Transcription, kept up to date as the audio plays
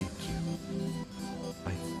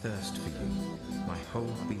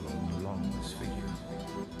whole being longs for you.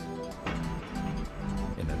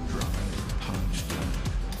 In a dry, parched land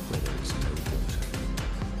where there is no water.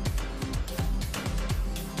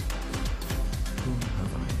 Whom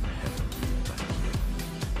have I in heaven but you?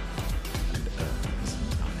 And earth has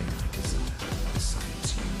nothing I desire besides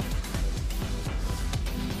you.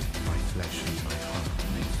 My flesh and my heart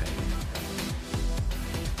may fail,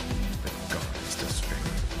 but God is the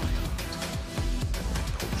strength of my heart and my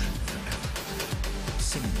portion forever.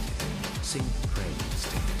 Sing to him, sing praise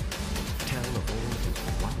to him. Tell of all his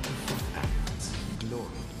wonderful acts,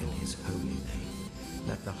 glory in his holy name.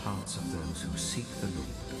 Let the hearts of those who seek the Lord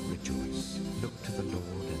rejoice. Look to the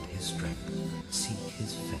Lord and his strength. Seek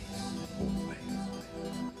his face always.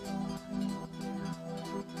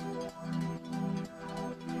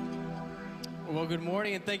 Well, good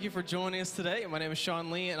morning, and thank you for joining us today. My name is Sean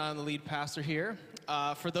Lee, and I'm the lead pastor here.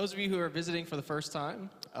 For those of you who are visiting for the first time,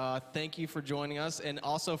 thank you for joining us. And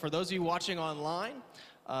also, for those of you watching online,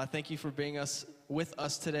 thank you for being with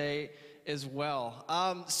us today as well.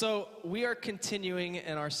 So we are continuing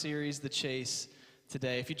in our series, The Chase,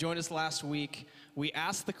 today. If you joined us last week, we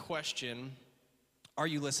asked the question, are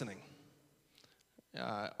you listening?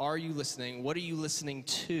 Are you listening? What are you listening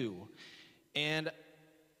to? And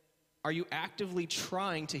are you actively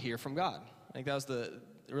trying to hear from God? I think that was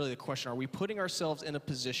really the question. Are we putting ourselves in a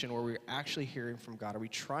position where we're actually hearing from God? Are we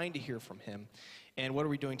trying to hear from him? And what are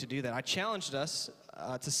we doing to do that? I challenged us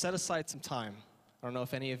to set aside some time. I don't know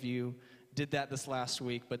if any of you did that this last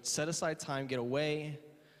week, but set aside time, get away,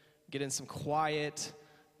 get in some quiet,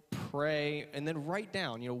 pray, and then write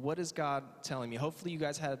down, what is God telling me? Hopefully you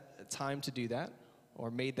guys had time to do that or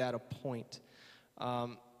made that a point.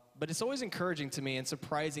 But it's always encouraging to me and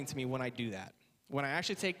surprising to me when I do that. When I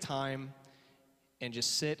actually take time and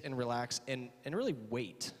just sit and relax and really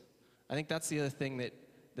wait. I think that's the other thing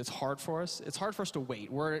that's hard for us. It's hard for us to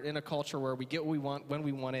wait. We're in a culture where we get what we want, when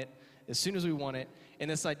we want it, as soon as we want it. And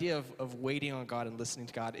this idea of waiting on God and listening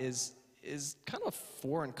to God is kind of a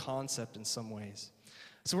foreign concept in some ways.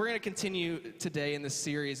 So we're going to continue today in this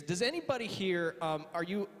series. Does anybody here, are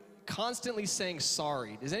you constantly saying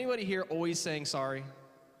sorry? Is anybody here always saying sorry?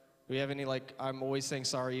 Do we have any, I'm always saying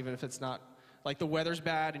sorry, even if it's not, the weather's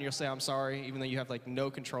bad and you'll say I'm sorry, even though you have, no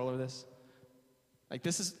control over this?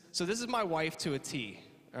 This is my wife to a T,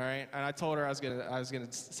 all right? And I told her I was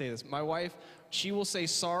gonna say this. My wife, she will say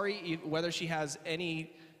sorry whether she has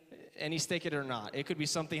any stake in it or not. It could be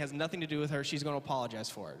something has nothing to do with her. She's going to apologize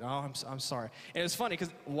for it. Oh, I'm sorry. And it's funny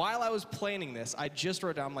because while I was planning this, I just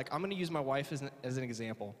wrote down, I'm going to use my wife as an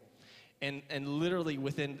example. And literally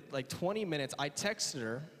within 20 minutes, I texted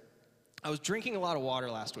her. I was drinking a lot of water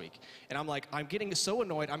last week, and I'm getting so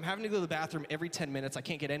annoyed. I'm having to go to the bathroom every 10 minutes. I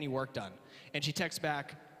can't get any work done. And she texts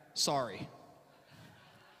back, sorry.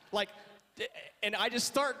 And I just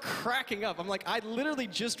start cracking up. I literally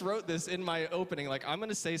just wrote this in my opening. I'm going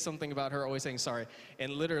to say something about her always saying sorry.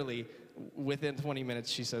 And literally, within 20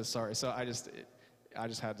 minutes, she says sorry. So I was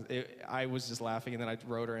just laughing, and then I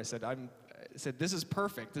wrote her and I said, this is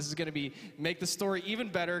perfect. This is going to make the story even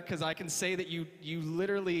better because I can say that you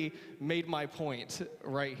literally made my point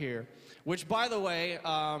right here. Which, by the way,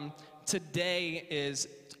 today is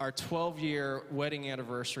our 12-year wedding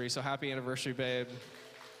anniversary. So happy anniversary, babe.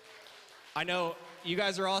 I know you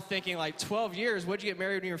guys are all thinking 12 years, what'd you get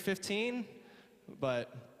married when you were 15? But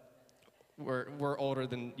we're older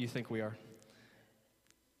than you think we are.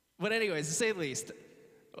 But anyways, to say the least,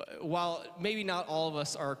 while maybe not all of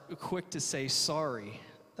us are quick to say sorry,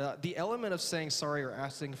 the element of saying sorry or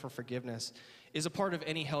asking for forgiveness is a part of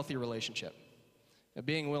any healthy relationship.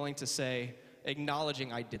 Being willing to say,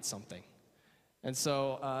 acknowledging I did something. And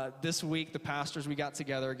so this week, the pastors, we got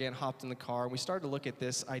together again, hopped in the car, and we started to look at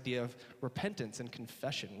this idea of repentance and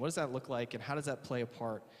confession. What does that look like, and how does that play a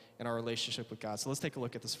part in our relationship with God? So let's take a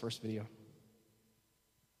look at this first video.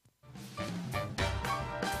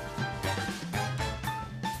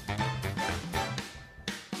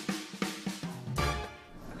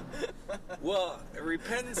 Well,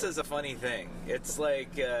 repentance is a funny thing. It's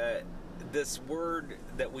this word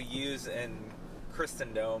that we use in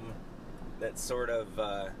Christendom that sort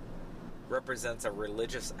of represents a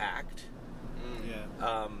religious act.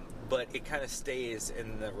 Yeah. But it kind of stays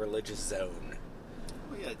in the religious zone.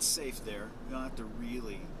 Well, yeah, it's safe there. You don't have to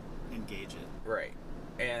really engage it. Right.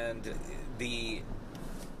 And the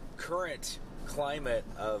current climate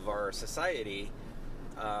of our society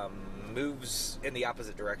moves in the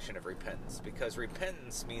opposite direction of repentance, because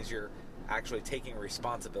repentance means you're actually taking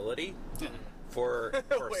responsibility for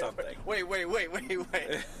something. Wait.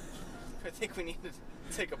 I think we need to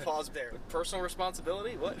take a pause there. Personal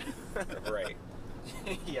responsibility? What? Right.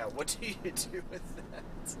 Yeah, what do you do with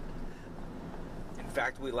that? In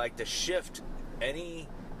fact, we like to shift anything,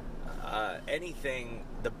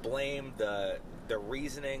 the blame, the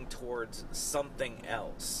reasoning towards something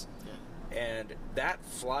else. Yeah. And that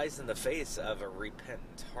flies in the face of a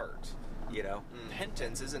repentant heart, you know?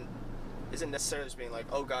 Repentance isn't necessarily just being like,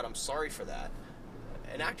 oh God, I'm sorry for that.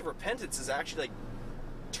 An act of repentance is actually like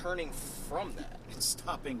turning from that. It's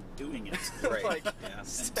stopping doing it. Right. Like, Yeah.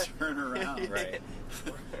 And turn around. Right.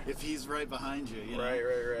 If he's right behind you, you know?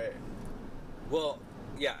 Right. Well,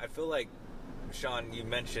 yeah, I feel like, Sean, you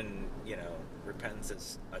mentioned, you know, repentance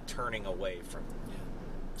is a turning away from Yeah.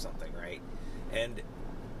 something, right? And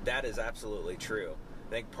that is absolutely true. I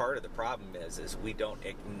think part of the problem is we don't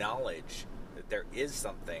acknowledge that there is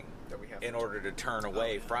something That we have in to order to turn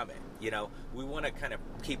away yeah. from it. You know, we want to kind of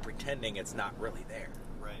keep pretending it's not really there.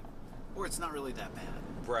 Right. Or it's not really that bad.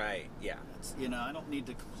 Right, yeah, It's, you know, I don't need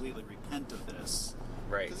to completely repent of this.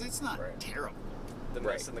 right. Because it's not Right. terrible. The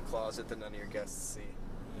Right. mess in the closet that none of your guests see.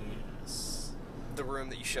 Yes. The room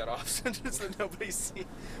that you shut off so just that nobody see.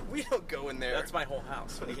 We don't go in there. That's my whole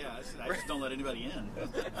house. Yeah, I just don't let anybody in.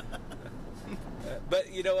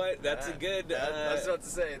 But you know what? That's a good. I was about to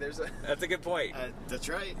say, there's a... That's a good point. That's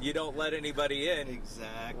right. You don't let anybody in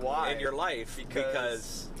Exactly. Why? in your life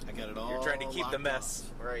because I got it all. you're trying to keep the locked mess.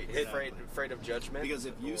 off. Right, Exactly. afraid of judgment. Because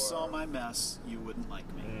if you or- saw my mess, you wouldn't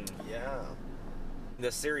like me. Yeah.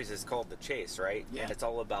 The series is called The Chase, right? Yeah. And it's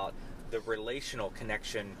all about the relational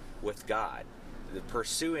connection with God, the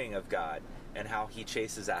pursuing of God, and how He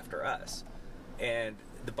chases after us. And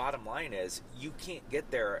the bottom line is, you can't get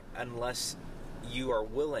there unless you are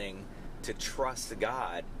willing to trust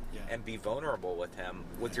God Yeah. and be vulnerable with Him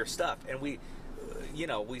with your stuff. And we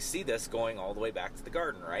see this going all the way back to the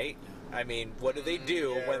garden, right? I mean, what do they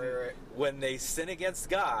do yeah, right. when they sin against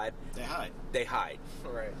God? They hide. They hide,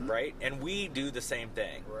 Right. right? And we do the same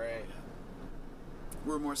thing. Right.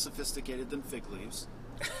 We're more sophisticated than fig leaves,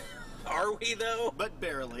 Are we though? but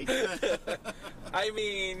barely. I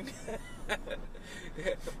mean,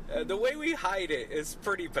 the way we hide it is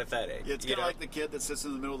pretty pathetic. It's you kind of know? like the kid that sits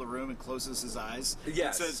in the middle of the room and closes his eyes.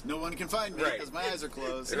 Yes. And says, "No one can find me Right. because my eyes are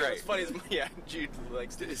closed." Right. What's funny is, yeah, Jude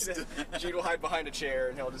likes to do that. Jude will hide behind a chair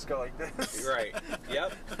and he'll just go like this. Right.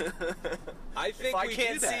 Yep. I think If I we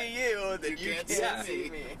can't do that. see you, then You you can't can't see see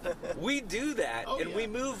me. We do that, Oh, and yeah. we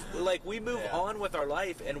move Yeah. on with our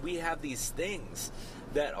life, and we have these things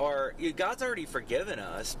that are God's already forgiven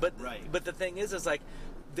us, but Right. but the thing is like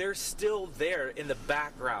they're still there in the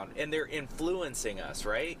background, and they're influencing us,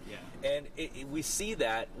 right? Yeah. And we see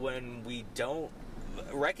that when we don't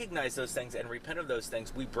recognize those things and repent of those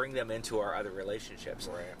things, we bring them into our other relationships.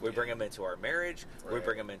 Right. We bring them into our marriage. We Right.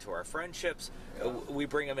 bring them into our friendships. Yeah. We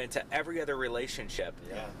bring them into every other relationship.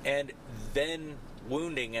 Yeah. And then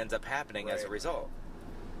wounding ends up happening as a Right. result.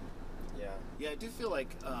 Yeah. Yeah, I do feel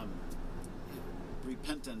like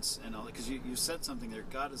repentance and all that, because you said something there.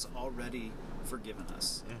 God has already forgiven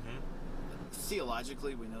us. Mm-hmm.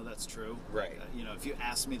 Theologically, we know that's true. Right. If you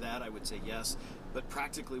asked me that, I would say yes. But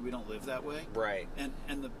practically, we don't live that way. Right.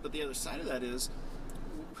 But the other side of that is,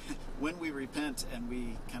 when we repent and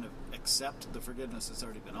we kind of accept the forgiveness that's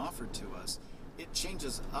already been offered to us, it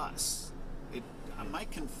changes us. My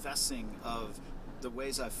confessing of the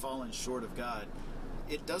ways I've fallen short of God,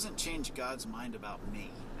 it doesn't change God's mind about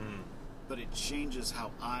me, but it changes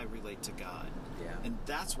how I relate to God. Yeah. And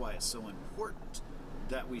that's why it's so important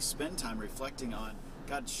that we spend time reflecting on,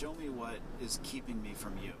 God, show me what is keeping me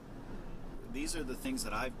from you. These are the things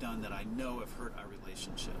that I've done that I know have hurt our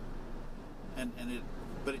relationship.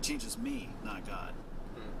 But it changes me, not God.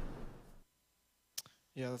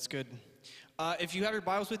 Yeah, that's good. If you have your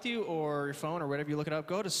Bibles with you or your phone or whatever you look it up,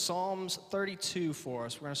 go to Psalms 32 for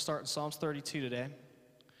us. We're going to start in Psalms 32 today.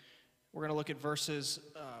 We're going to look at verses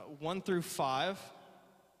 1 through 5.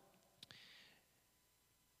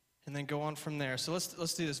 And then go on from there. So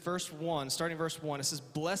let's do this. Verse 1, starting verse 1, it says,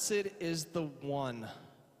 "Blessed is the one."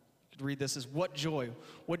 You could read this as, "What joy.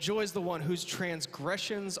 What joy is the one whose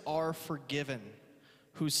transgressions are forgiven,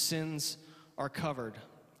 whose sins are covered.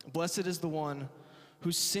 Blessed is the one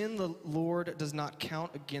whose sin the Lord does not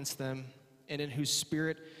count against them, and in whose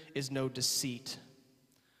spirit is no deceit."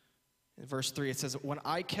 In verse 3, it says, "When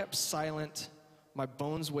I kept silent, my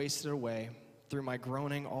bones wasted away through my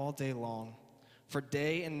groaning all day long. For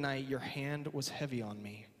day and night your hand was heavy on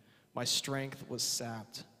me. My strength was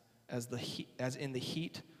sapped as in the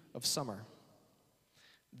heat of summer.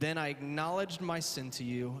 Then I acknowledged my sin to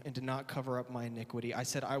you and did not cover up my iniquity. I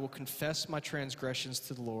said, I will confess my transgressions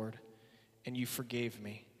to the Lord, and you forgave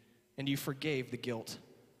me, and you forgave the guilt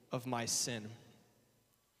of my sin."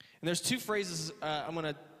 And there's two phrases I'm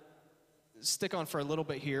going to stick on for a little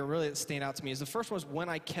bit here, really that stand out to me, is the first one was when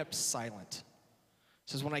I kept silent.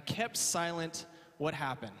 It says, when I kept silent, what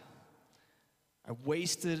happened? I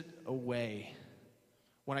wasted away.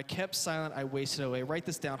 When I kept silent, I wasted away. Write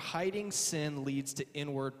this down. Hiding sin leads to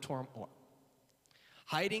inward turmoil.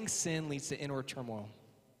 Hiding sin leads to inward turmoil.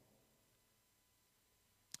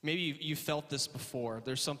 Maybe you've felt this before.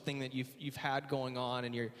 There's something that you've had going on,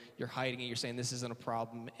 and you're hiding it. You're saying this isn't a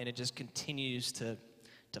problem, and it just continues to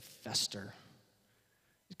fester.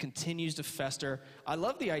 It continues to fester. I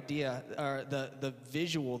love the idea, or the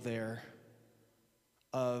visual there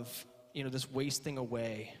of, this wasting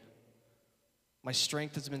away. My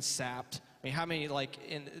strength has been sapped. I mean, how many,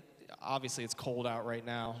 obviously it's cold out right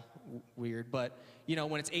now, weird, but,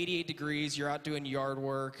 when it's 88 degrees, you're out doing yard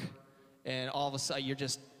work, and all of a sudden you're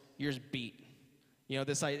just beat. You're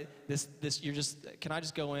just, can I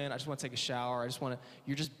just go in? I just want to take a shower.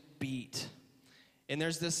 You're just beat. And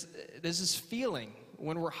there's this feeling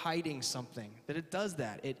when we're hiding something that it does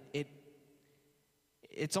that.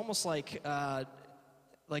 It's almost like a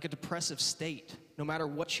depressive state. No matter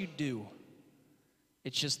what you do,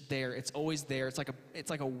 it's just there. It's always there. It's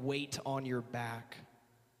like a weight on your back.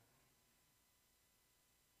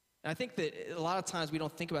 And I think that a lot of times we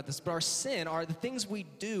don't think about this, but our sin, the things we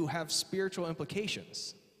do have spiritual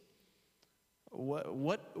implications.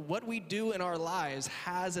 What we do in our lives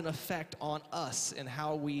has an effect on us and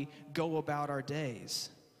how we go about our days.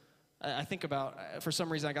 I think about, for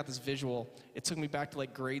some reason I got this visual. It took me back to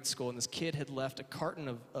grade school, and this kid had left a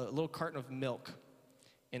little carton of milk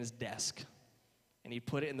in his desk. And he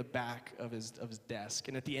put it in the back of his desk.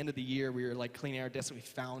 And at the end of the year, we were cleaning our desk, and we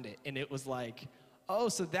found it. And it was oh,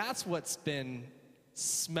 so that's what's been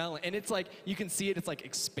smelling. And it's you can see it, it's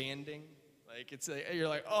expanding.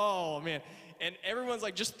 You're oh man. And everyone's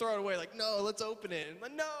just throw it away, no, let's open it.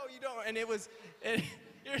 And no, you don't. And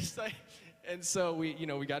you're just and so we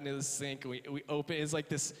got into the sink, and we open it. It's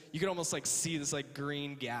this, you could almost see this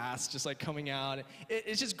green gas just coming out.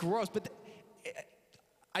 It's just gross. But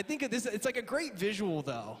I think of this, it's a great visual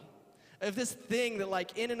though, of this thing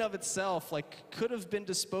that in and of itself could have been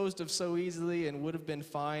disposed of so easily and would have been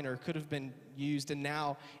fine, or could have been used, and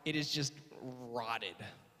now it is just rotted.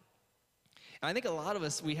 And I think a lot of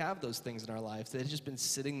us, we have those things in our lives that have just been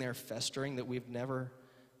sitting there festering, that we've never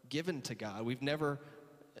given to God. We've never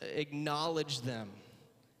acknowledged them,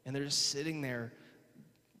 and they're just sitting there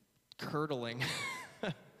curdling,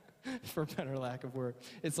 for better lack of word.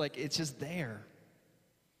 It's it's just there.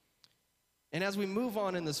 And as we move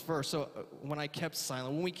on in this verse, so when I kept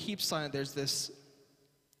silent, when we keep silent, there's this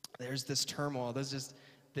turmoil, there's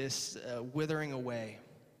this withering away.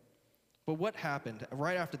 But what happened?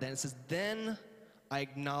 Right after that, it says, then I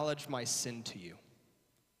acknowledged my sin to you.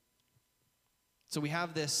 So we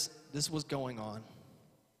have this was going on.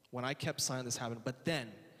 When I kept silent, this happened. But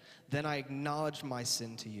then I acknowledged my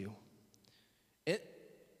sin to you.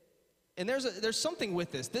 And there's something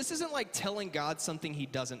with this. This isn't like telling God something he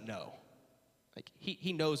doesn't know.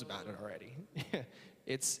 He knows about it already.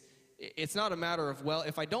 It's not a matter of, well,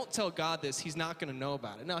 if I don't tell God this, he's not going to know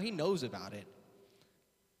about it. No, he knows about it.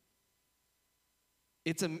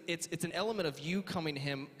 It's an element of you coming to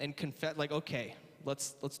him and confess, okay,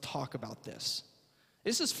 let's talk about this.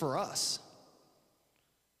 This is for us.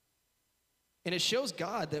 And it shows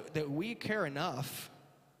God that we care enough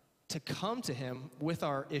to come to him with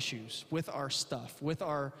our issues, with our stuff, with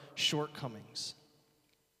our shortcomings.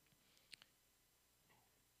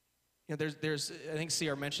 There's I think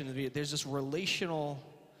CR mentioned in the video, there's this relational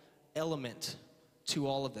element to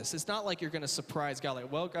all of this. It's not like you're going to surprise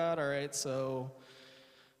God, well, God, all right, so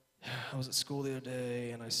I was at school the other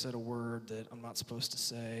day, and I said a word that I'm not supposed to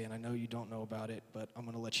say, and I know you don't know about it, but I'm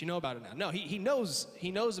going to let you know about it now. No, he knows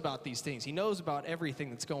about these things. He knows about everything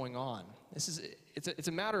that's going on. It's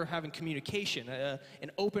a matter of having communication,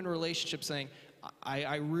 an open relationship, saying,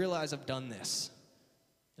 I realize I've done this,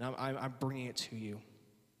 and I'm bringing it to you.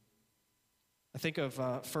 I think of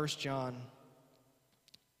 1 John,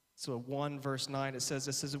 so 1 verse 9, it says,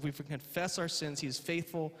 if we confess our sins, he is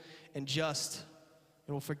faithful and just,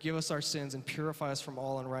 and will forgive us our sins and purify us from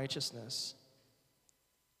all unrighteousness.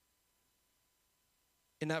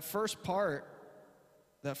 In that first part,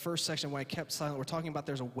 that first section, when I kept silent, we're talking about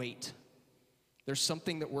there's a weight. There's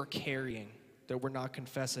something that we're carrying that we're not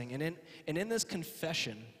confessing. And in this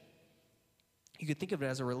confession, you could think of it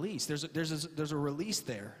as a release. There's a release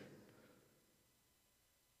there.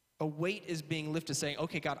 A weight is being lifted, saying,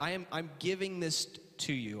 okay, God, I'm giving this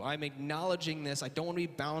to you. I'm acknowledging this. I don't want to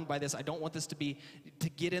be bound by this. I don't want this to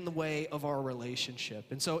get in the way of our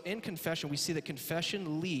relationship. And so in confession, we see that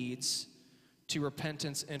confession leads to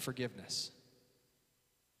repentance and forgiveness.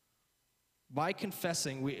 By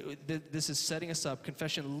confessing, this is setting us up.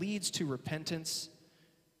 Confession leads to repentance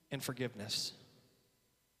and forgiveness.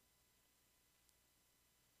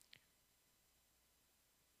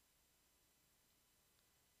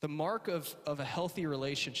 The mark of a healthy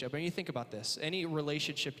relationship, and you think about this, any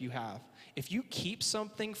relationship you have, if you keep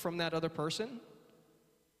something from that other person,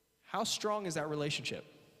 how strong is that relationship?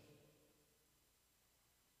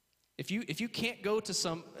 If you can't go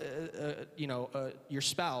to your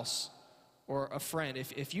spouse or a friend,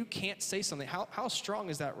 if you can't say something, how strong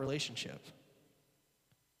is that relationship?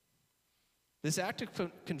 This act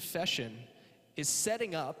of confession is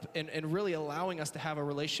setting up and really allowing us to have a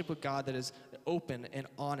relationship with God that is open and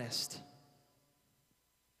honest.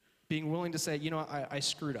 Being willing to say, I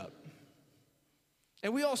screwed up.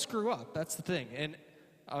 And we all screw up, that's the thing. And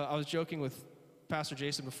I was joking with Pastor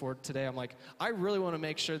Jason before today. I'm like, I really want to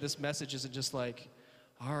make sure this message isn't just like,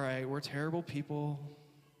 all right, we're terrible people.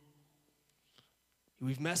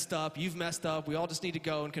 We've messed up, you've messed up, we all just need to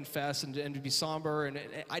go and confess and to be somber. And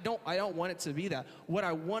I don't want it to be that. What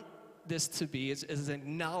I want this to be is an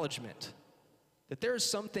acknowledgement that there are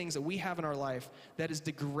some things that we have in our life that is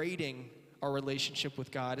degrading our relationship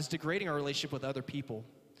with God, is degrading our relationship with other people.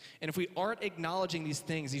 And if we aren't acknowledging these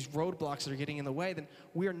things, these roadblocks that are getting in the way, then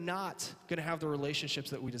we are not going to have the relationships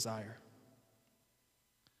that we desire.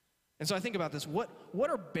 And so I think about this. What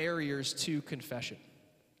are barriers to confession?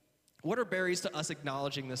 What are barriers to us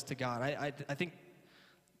acknowledging this to God? I think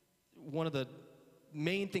one of the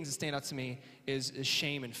main things that stand out to me is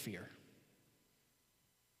shame and fear.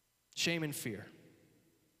 Shame and fear.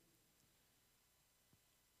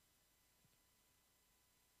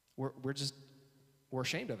 We're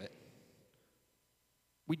ashamed of it.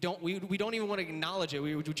 We don't even want to acknowledge it.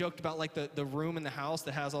 We joked about like the room in the house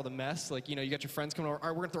that has all the mess. Like, you got your friends coming over. All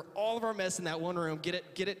right, we're going to throw all of our mess in that one room. Get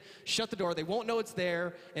it, shut the door. They won't know it's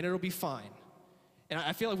there, and it'll be fine. And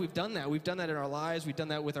I feel like we've done that. We've done that in our lives. We've done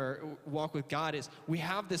that with our walk with God. Is we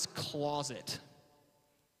have this closet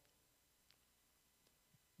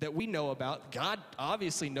that we know about. God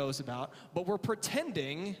obviously knows about, but we're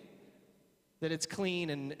pretending that it's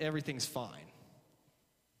clean and everything's fine.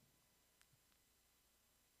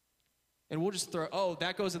 And we'll just throw,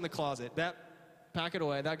 that goes in the closet. Pack it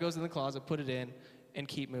away. That goes in the closet. Put it in and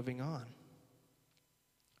keep moving on.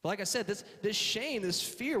 But like I said, this shame, this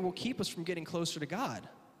fear will keep us from getting closer to God.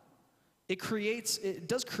 It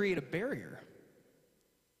does create a barrier.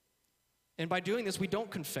 And by doing this, we don't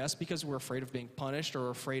confess because we're afraid of being punished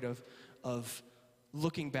or afraid of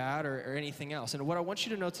looking bad or anything else. And what I want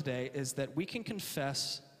you to know today is that we can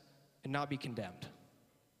confess and not be condemned.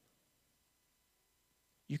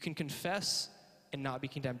 You can confess and not be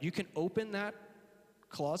condemned. You can open that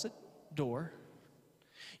closet door.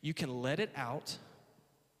 You can let it out,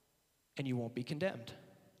 and you won't be condemned.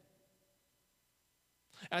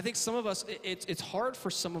 And I think some of us, it's hard for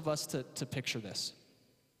some of us to picture this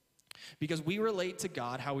because we relate to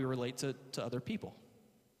God how we relate to other people.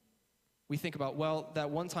 We think about, that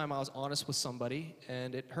one time I was honest with somebody,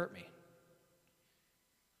 and it hurt me.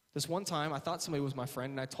 This one time, I thought somebody was my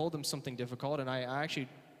friend, and I told them something difficult, and I actually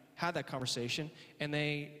had that conversation, and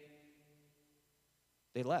they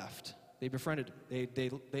left. They befriended.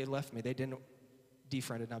 They left me. They didn't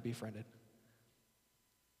defriended, not befriended.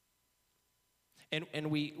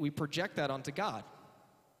 And we project that onto God.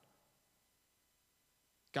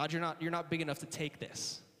 God, you're not big enough to take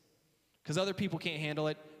this, because other people can't handle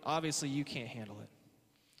it. Obviously, you can't handle it.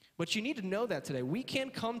 But you need to know that today. We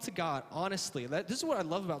can come to God honestly. This is what I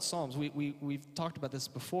love about Psalms. We've talked about this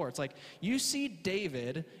before. It's like you see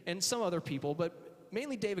David and some other people, but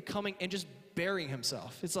mainly David coming and just burying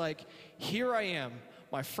himself. It's like, here I am,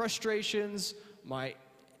 my frustrations, my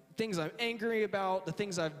things I'm angry about, the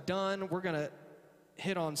things I've done. We're going to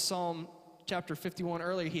hit on Psalm chapter 51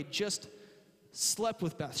 earlier. He had just slept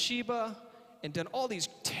with Bathsheba and done all these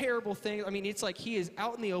terrible things. I mean, it's like he is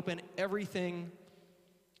out in the open, everything.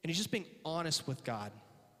 And he's just being honest with God.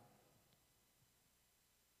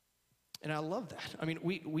 And I love that. I mean,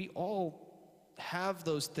 we all have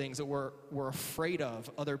those things that we're afraid of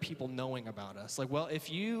other people knowing about us. Like, if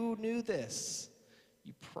you knew this,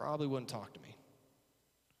 you probably wouldn't talk to me.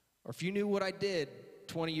 Or if you knew what I did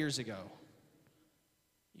 20 years ago,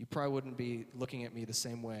 you probably wouldn't be looking at me the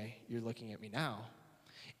same way you're looking at me now.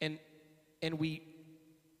 And we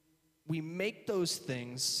make those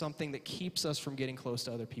things something that keeps us from getting close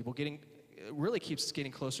to other people, really keeps us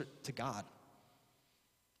getting closer to God.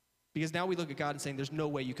 Because now we look at God and saying, there's no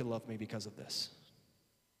way you can love me because of this.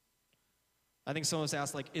 I think some of us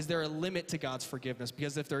ask, is there a limit to God's forgiveness?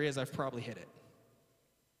 Because if there is, I've probably hit it.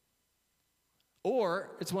 Or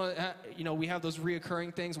it's one, we have those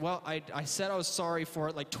reoccurring things. Well, I said I was sorry for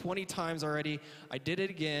it like 20 times already. I did it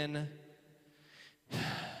again.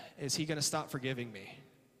 Is he going to stop forgiving me?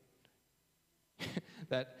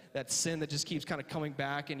 that sin that just keeps kind of coming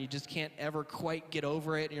back and you just can't ever quite get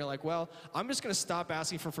over it. And you're like, well, I'm just going to stop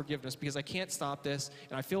asking for forgiveness because I can't stop this.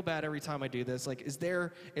 And I feel bad every time I do this. Like, is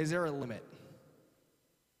there a limit?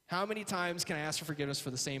 How many times can I ask for forgiveness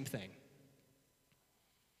for the same thing?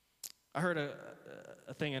 I heard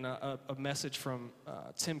a thing in a message from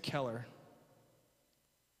Tim Keller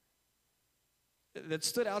that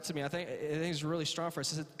stood out to me. I think it's really strong for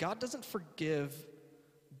us. It said, God doesn't forgive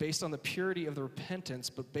based on the purity of the repentance,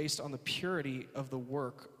 but based on the purity of the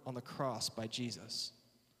work on the cross by Jesus.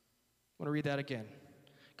 I want to read that again.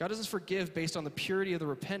 God doesn't forgive based on the purity of the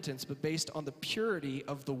repentance, but based on the purity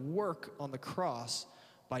of the work on the cross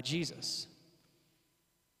by Jesus.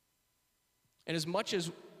 And as much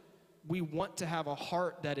as we want to have a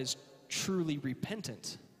heart that is truly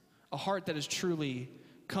repentant, a heart that is truly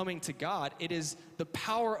coming to God, it is the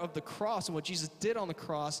power of the cross and what Jesus did on the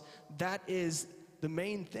cross that is the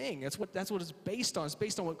main thing. That's what it's based on. It's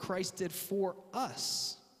based on what Christ did for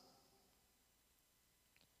us.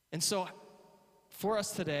 And so for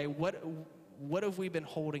us today, what have we been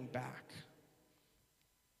holding back?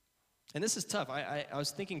 And this is tough. I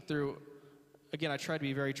was thinking through, again, I try to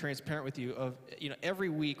be very transparent with you of, every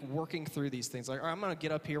week working through these things. Like, all right, I'm going to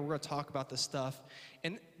get up here, we're going to talk about this stuff.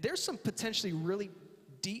 And there's some potentially really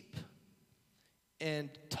deep and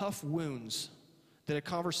tough wounds that a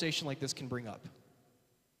conversation like this can bring up.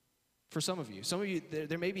 For some of you,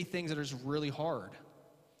 there may be things that are just really hard.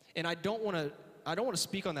 And I don't want to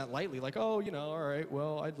speak on that lightly, like, oh, all right,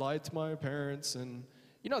 well, I lied to my parents. And,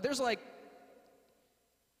 there's like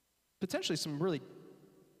potentially some really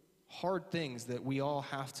hard things that we all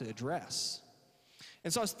have to address.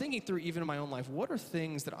 And so I was thinking through, even in my own life, what are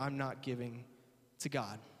things that I'm not giving to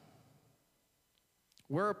God?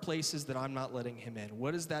 Where are places that I'm not letting him in?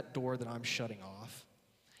 What is that door that I'm shutting off?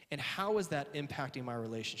 And how is that impacting my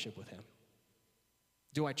relationship with him?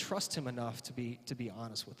 Do I trust him enough to be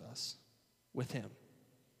honest with him?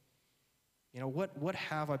 What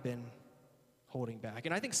have I been holding back?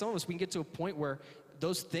 And I think some of us, we can get to a point where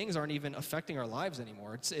those things aren't even affecting our lives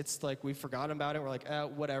anymore. It's like we've forgotten about it. We're like,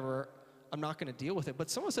 whatever, I'm not going to deal with it. But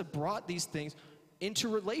some of us have brought these things into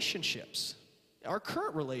relationships, our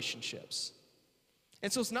current relationships.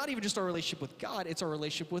 And so it's not even just our relationship with God, it's our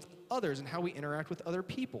relationship with others and how we interact with other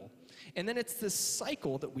people. And then it's this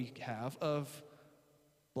cycle that we have of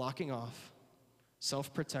blocking off,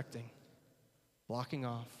 self-protecting, blocking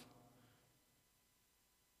off.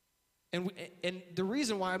 And the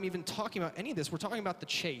reason why I'm even talking about any of this, we're talking about the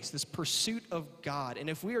chase, this pursuit of God. And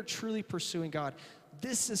if we are truly pursuing God,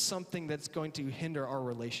 this is something that's going to hinder our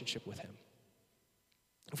relationship with him.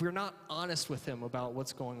 If we're not honest with him about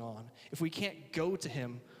what's going on, if we can't go to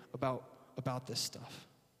him about this stuff.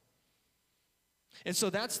 And so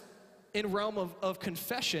that's in realm of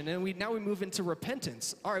confession, and now we move into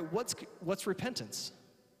repentance. All right, what's repentance?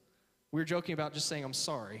 We were joking about just saying, I'm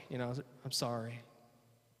sorry, I'm sorry.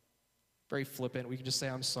 Very flippant, we can just say,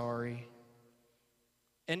 I'm sorry.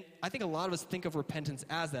 And I think a lot of us think of repentance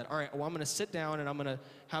as that. All right, well, I'm going to sit down and I'm going to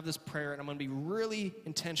have this prayer and I'm going to be really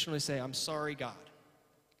intentionally say, I'm sorry, God.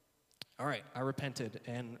 All right, I repented,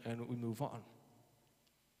 and we move on.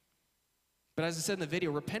 But as I said in the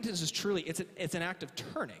video, repentance is truly, it's an act of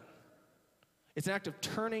turning. It's an act of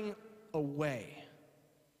turning away.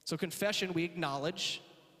 So confession, we acknowledge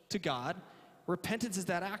to God. Repentance is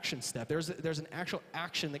that action step. There's an actual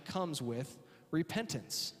action that comes with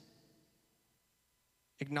repentance.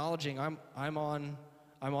 Acknowledging I'm on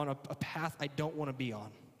a path I don't want to be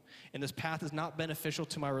on. And this path is not beneficial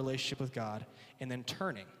to my relationship with God. And then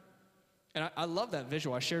turning. And I love that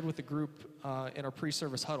visual. I shared with the group in our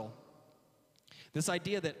pre-service huddle. This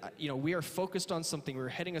idea that, we are focused on something, we're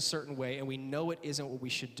heading a certain way, and we know it isn't what we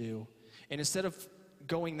should do. And instead of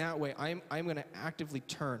going that way, I'm going to actively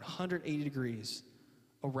turn 180 degrees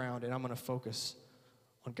around, and I'm going to focus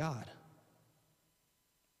on God.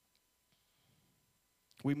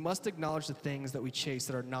 We must acknowledge the things that we chase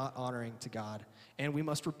that are not honoring to God, and we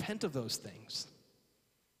must repent of those things.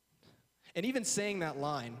 And even saying that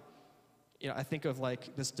line, I think of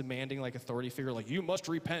like this demanding like authority figure, like, you must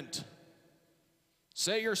repent.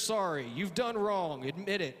 Say you're sorry. You've done wrong.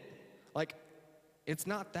 Admit it. Like, it's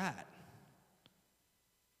not that.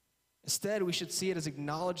 Instead, we should see it as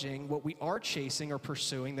acknowledging what we are chasing or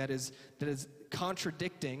pursuing that is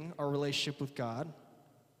contradicting our relationship with God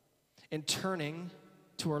and turning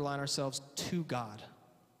to align ourselves to God.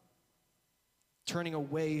 Turning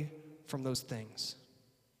away from those things.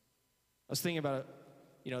 was thinking about,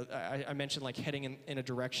 I mentioned like heading in a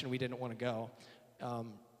direction we didn't want to go.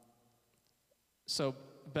 So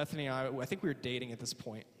Bethany and I think we were dating at this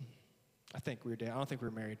point. I think we were dating. I don't think we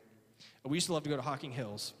were married. We used to love to go to Hocking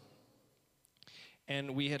Hills.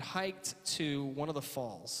 And we had hiked to one of the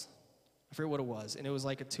falls. I forget what it was. And it was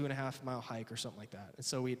like a 2.5-mile hike or something like that. And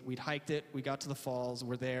so we'd hiked it. We got to the falls.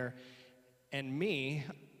 We're there. And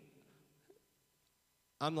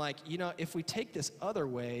I'm like, if we take this other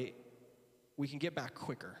way, we can get back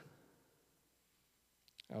quicker.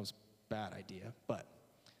 That was a bad idea, but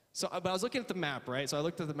I was looking at the map, right? So I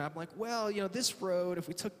looked at the map, I'm like, well, this road, if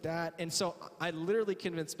we took that, and so I literally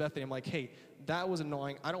convinced Bethany, I'm like, hey, that was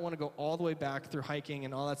annoying. I don't want to go all the way back through hiking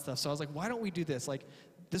and all that stuff. So I was like, why don't we do this? Like,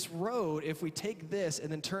 this road, if we take this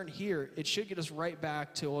and then turn here, it should get us right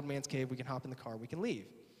back to Old Man's Cave. We can hop in the car, we can leave.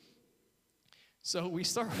 So we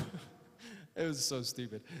start. It was so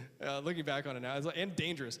stupid. Looking back on it now, and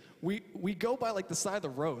dangerous. We go by like the side of the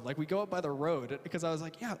road. Like we go up by the road because I was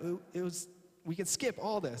like, yeah, we can skip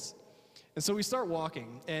all this. And so we start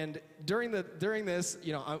walking. And during this,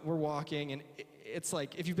 we're walking, and it's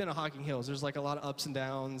like, if you've been to Hocking Hills, there's like a lot of ups and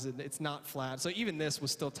downs, and it's not flat. So even this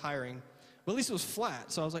was still tiring, but at least it was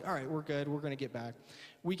flat. So I was like, all right, we're good. We're gonna get back.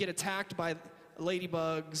 We get attacked by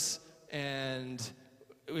ladybugs, and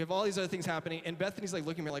we have all these other things happening, and Bethany's like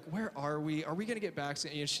looking at me like, where are we? Are we gonna get back? So,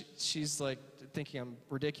 she's like thinking I'm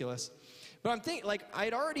ridiculous. But I'm thinking, like,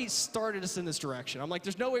 I'd already started us in this direction. I'm like,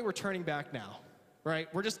 there's no way we're turning back now, right?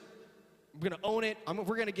 We're gonna own it.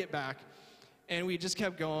 We're gonna get back. And we just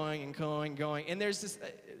kept going and going and going. And there's this,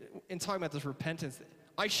 in talking about this repentance,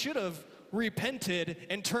 I should have repented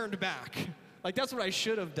and turned back. Like, that's what I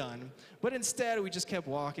should have done. But instead, we just kept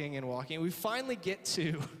walking and walking. And we finally get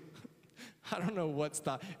to, I don't know what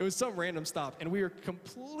stop. It was some random stop, and we were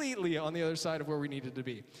completely on the other side of where we needed to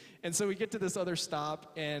be. And so we get to this other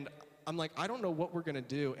stop, and I'm like, I don't know what we're gonna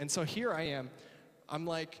do. And so here I am. I'm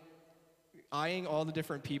like eyeing all the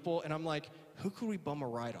different people, and I'm like, who could we bum a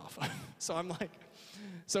ride off of?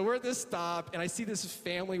 So we're at this stop, and I see this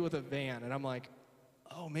family with a van, and I'm like,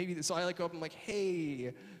 oh, maybe. So I like go up, I'm like,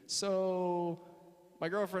 hey, so my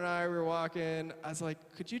girlfriend and I were walking. I was like,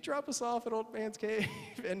 could you drop us off at Old Man's Cave?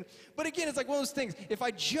 But again, it's like one of those things. If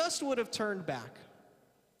I just would have turned back,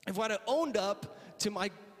 if I'd have owned up to my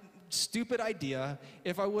stupid idea,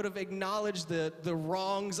 if I would have acknowledged the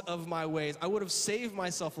wrongs of my ways, I would have saved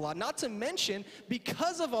myself a lot. Not to mention,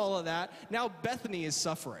 because of all of that, now Bethany is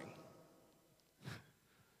suffering.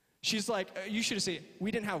 She's like, you should have said,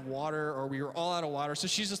 we didn't have water, or we were all out of water. So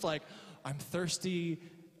she's just like, I'm thirsty.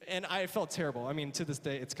 And I felt terrible. I mean, to this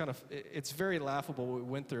day, it's very laughable what we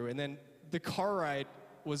went through. And then the car ride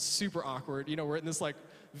was super awkward. We're in this like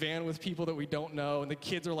van with people that we don't know, and the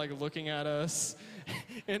kids are like looking at us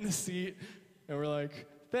in the seat, and we're like,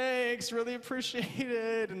 thanks, really appreciate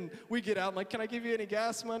it. And we get out, I'm like, can I give you any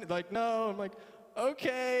gas money? Like, no. I'm like,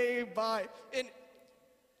 okay, bye. And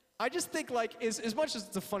I just think, like, as much as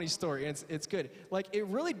it's a funny story, and it's good, like, it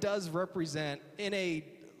really does represent, in a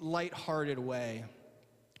lighthearted way,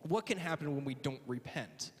 what can happen when we don't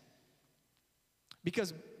repent.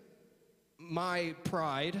 Because my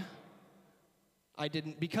pride,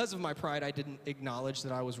 because of my pride, I didn't acknowledge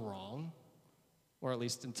that I was wrong, or at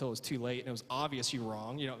least until it was too late, and it was obvious you're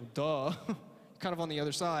wrong, duh, kind of on the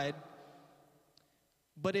other side.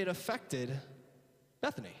 But it affected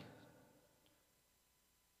Bethany.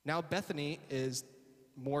 Now Bethany is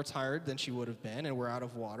more tired than she would have been, and we're out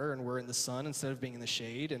of water, and we're in the sun instead of being in the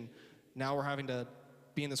shade, and now we're having to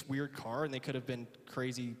be in this weird car, and they could have been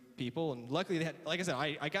crazy people, and luckily they had, like I said,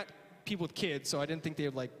 I got people with kids, so I didn't think they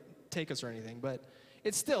would like take us or anything, but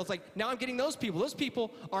it's like, now I'm getting those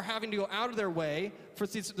people are having to go out of their way for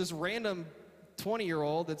this random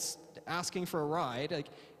 20-year-old that's asking for a ride. Like,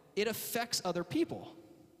 it affects other people.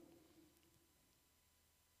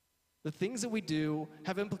 The things that we do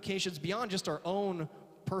have implications beyond just our own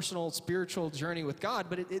personal spiritual journey with God,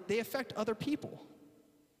 but they affect other people.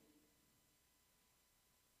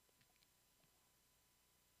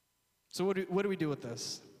 So what do we do with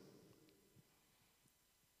this?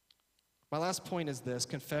 My last point is this: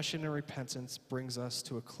 confession and repentance brings us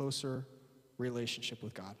to a closer relationship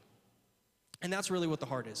with God. And that's really what the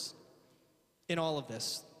heart is in all of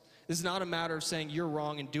this. This is not a matter of saying you're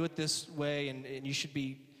wrong and do it this way, and you should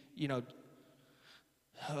be,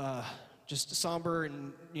 just somber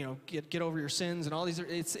and, get over your sins and all these.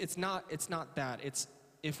 It's not that. It's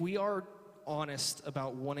if we are honest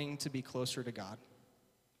about wanting to be closer to God,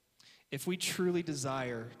 if we truly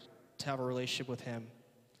desire to have a relationship with Him,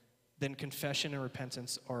 then confession and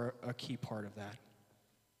repentance are a key part of that.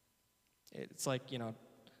 It's like,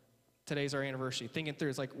 to today's our anniversary, thinking through,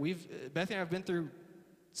 it's like Bethany and I have been through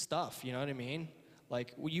stuff, you know what I mean?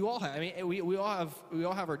 Like you all have, I mean, we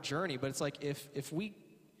all have our journey, but it's like if we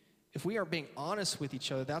are being honest with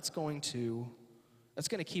each other, that's going to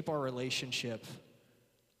keep our relationship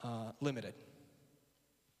limited.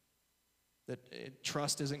 That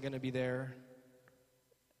trust isn't going to be there,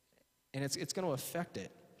 and it's going to affect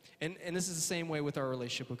it. And this is the same way with our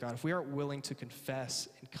relationship with God. If we aren't willing to confess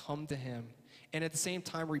and come to Him, and at the same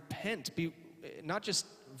time repent, not just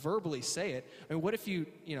verbally say it. I mean, what if you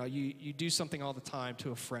do something all the time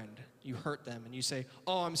to a friend, you hurt them, and you say,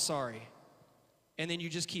 "Oh, I'm sorry," and then you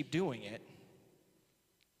just keep doing it?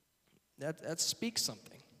 That speaks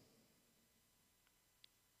something.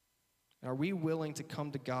 Are we willing to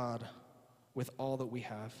come to God with all that we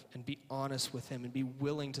have and be honest with Him and be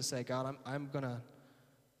willing to say, "God, I'm gonna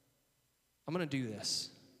do this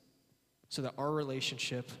so that our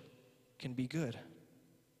relationship can be good"?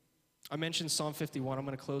 I mentioned Psalm 51. I'm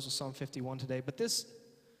going to close with Psalm 51 today. But this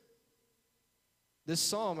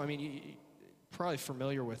psalm, I mean, you're probably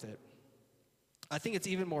familiar with it. I think it's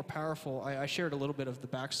even more powerful. I shared a little bit of the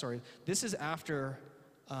backstory. This is after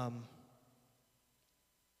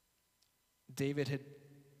David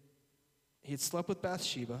had slept with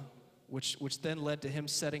Bathsheba, which then led to him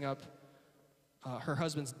setting up her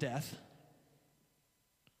husband's death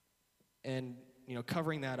and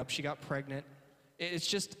covering that up. She got pregnant. It's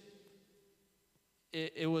just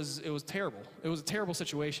it was terrible. It was a terrible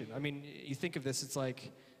situation. I mean, you think of this, it's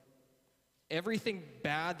like everything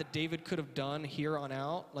bad that David could have done here on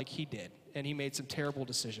out, like he did, and he made some terrible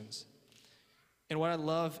decisions. And what I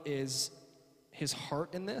love is his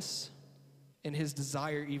heart in this and his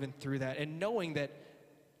desire even through that, and knowing that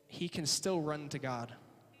he can still run to God.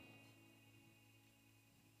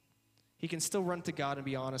 He can still run to God and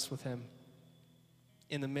be honest with Him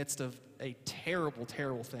in the midst of a terrible,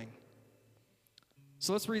 terrible thing.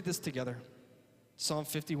 So let's read this together. Psalm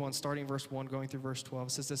 51, starting verse 1, going through verse 12.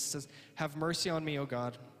 It says, "Have mercy on me, O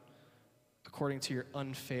God, according to your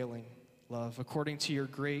unfailing love. According to your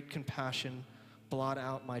great compassion, blot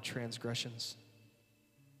out my transgressions."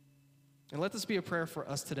 And let this be a prayer for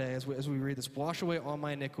us today as we read this. "Wash away all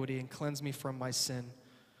my iniquity and cleanse me from my sin.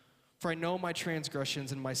 For I know my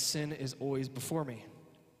transgressions, and my sin is always before me.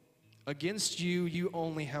 Against you, you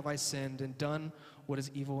only have I sinned and done what is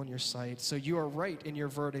evil in your sight. So you are right in your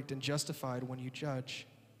verdict and justified when you judge.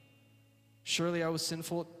 Surely I was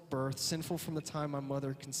sinful at birth, sinful from the time my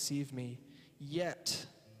mother conceived me. Yet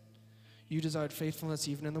you desired faithfulness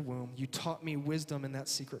even in the womb. You taught me wisdom in that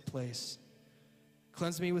secret place.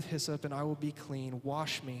 Cleanse me with hyssop, and I will be clean.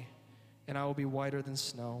 Wash me, and I will be whiter than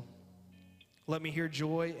snow. Let me hear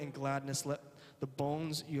joy and gladness. Let the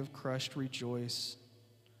bones you have crushed rejoice.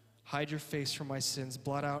 Hide your face from my sins.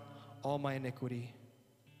 Blot out all my iniquity."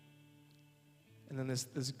 And then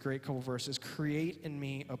this great couple verses. "Create in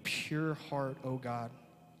me a pure heart, O God,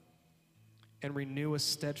 and renew a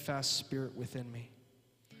steadfast spirit within me.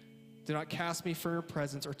 Do not cast me from your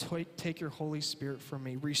presence or take your Holy Spirit from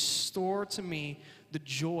me. Restore to me the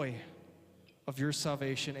joy of your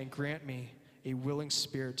salvation and grant me a willing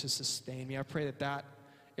spirit to sustain me." I pray that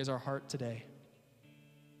is our heart today.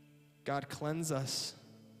 God, cleanse us.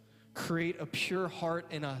 Create a pure heart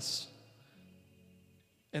in us.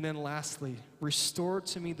 And then lastly, restore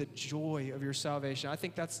to me the joy of your salvation. I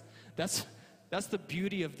think that's the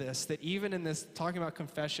beauty of this, that even in this, talking about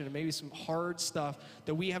confession and maybe some hard stuff,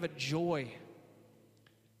 that we have a joy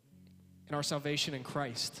in our salvation in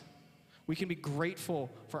Christ. We can be grateful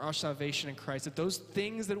for our salvation in Christ. That those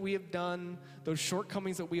things that we have done, those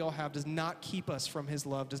shortcomings that we all have, does not keep us from His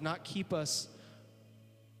love, does not keep us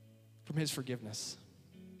from His forgiveness.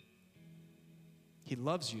 He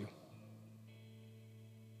loves you.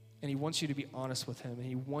 And He wants you to be honest with Him, and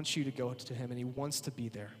He wants you to go to Him, and He wants to be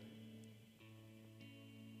there.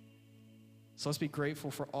 So let's be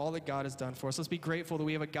grateful for all that God has done for us. Let's be grateful that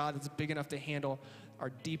we have a God that's big enough to handle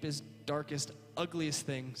our deepest, darkest, ugliest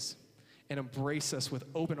things and embrace us with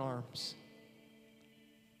open arms.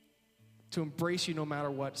 To embrace you no matter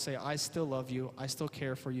what. Say, "I still love you. I still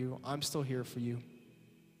care for you. I'm still here for you."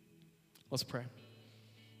 Let's pray.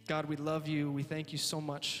 God, we love you. We thank you so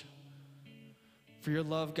much for your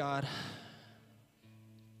love, God,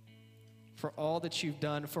 for all that you've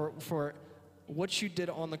done, for what you did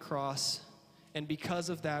on the cross. And because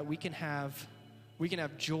of that, we can have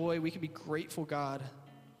joy. We can be grateful, God,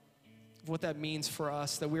 of what that means for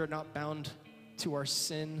us, that we are not bound to our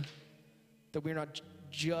sin, that we are not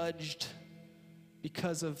judged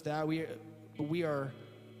because of that. We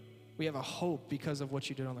have a hope because of what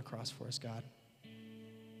you did on the cross for us, God.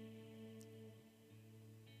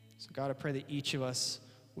 So God, I pray that each of us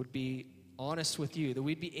would be honest with you, that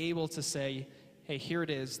we'd be able to say, hey, here it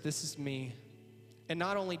is, this is me. And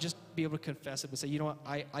not only just be able to confess it, but say, you know what,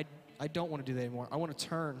 I don't want to do that anymore. I want to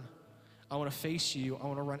turn. I want to face you. I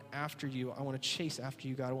want to run after you. I want to chase after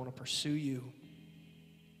you, God. I want to pursue you.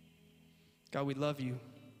 God, we love you.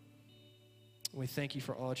 We thank you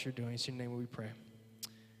for all that you're doing. It's in your name we pray.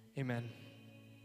 Amen.